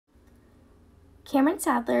Cameron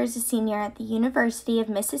Sadler is a senior at the University of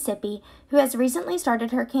Mississippi who has recently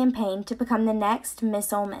started her campaign to become the next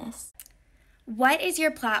Miss Ole Miss. What is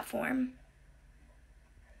your platform?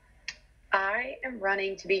 I am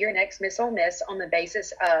running to be your next Miss Ole Miss on the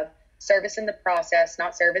basis of service in the process,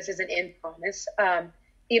 not service as an end promise.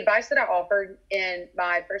 The advice that I offered in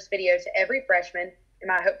my first video to every freshman and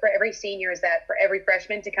my hope for every senior is that for every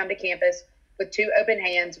freshman to come to campus with two open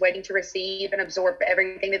hands, waiting to receive and absorb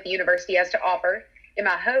everything that the university has to offer. And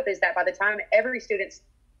my hope is that by the time every student's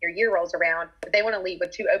year rolls around, that they want to leave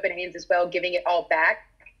with two open hands as well, giving it all back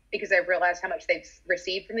because they've realized how much they've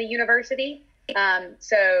received from the university.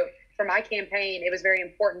 So for my campaign, it was very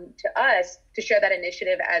important to us to show that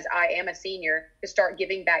initiative as I am a senior, to start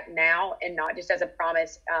giving back now and not just as a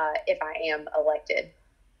promise if I am elected.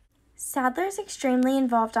 Sadler is extremely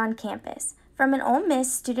involved on campus, from an Ole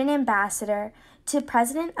Miss student ambassador to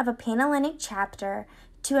president of a Panhellenic chapter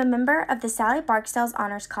to a member of the Sally Barksdale's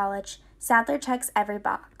Honors College. Sadler checks every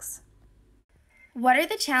box. What are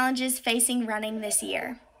the challenges facing running this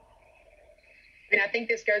year? I think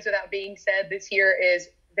this goes without being said. This year is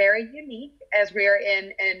very unique as we are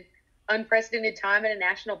in an unprecedented time in a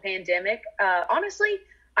national pandemic. Honestly,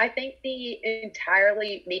 I think the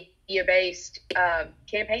entirely media-based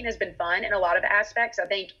campaign has been fun in a lot of aspects. I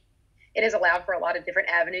think it has allowed for a lot of different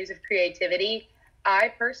avenues of creativity.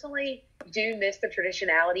 I personally do miss the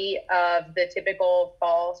traditionality of the typical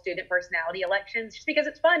fall student personality elections, just because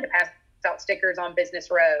it's fun to pass out stickers on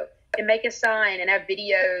Business Row and make a sign and have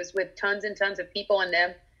videos with tons and tons of people in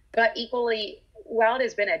them. But equally, while it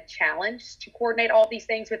has been a challenge to coordinate all these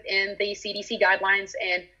things within the CDC guidelines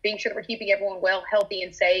and being sure that we're keeping everyone well, healthy,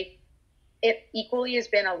 and safe, it equally has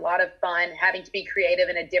been a lot of fun having to be creative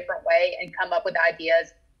in a different way and come up with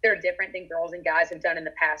ideas that are different than girls and guys have done in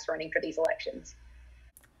the past running for these elections.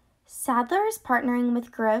 Sadler is partnering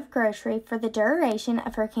with Grove Grocery for the duration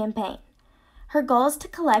of her campaign. Her goal is to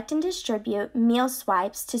collect and distribute meal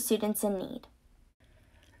swipes to students in need.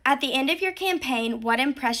 At the end of your campaign, what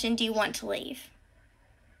impression do you want to leave?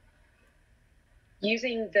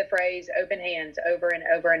 Using the phrase open hands over and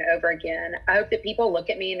over and over again, I hope that people look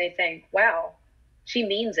at me and they think, wow, she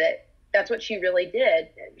means it. That's what she really did.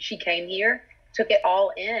 She came here, took it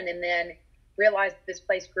all in, and then realized that this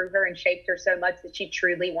place grew her and shaped her so much that she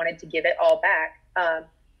truly wanted to give it all back.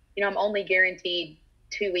 I'm only guaranteed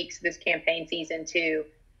 2 weeks this campaign season to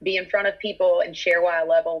be in front of people and share why I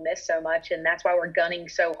love Ole Miss so much. And that's why we're gunning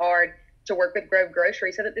so hard to work with Grove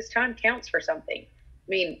Grocery so that this time counts for something.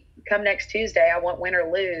 Come next Tuesday, I want win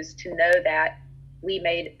or lose to know that we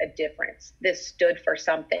made a difference. This stood for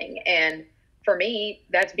something. And for me,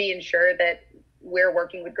 that's being sure that we're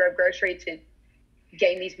working with Grove Grocery to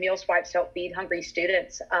gain these meal swipes to help feed hungry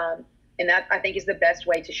students. And that, I think, is the best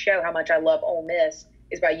way to show how much I love Ole Miss,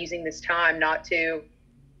 is by using this time not to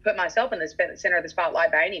put myself in the center of the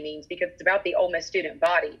spotlight by any means, because it's about the Ole Miss student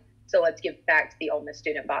body. So let's give back to the Ole Miss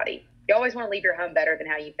student body. You always want to leave your home better than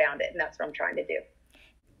how you found it, and that's what I'm trying to do.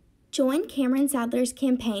 Join Cameron Sadler's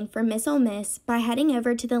campaign for Miss Ole Miss by heading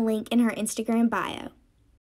over to the link in her Instagram bio.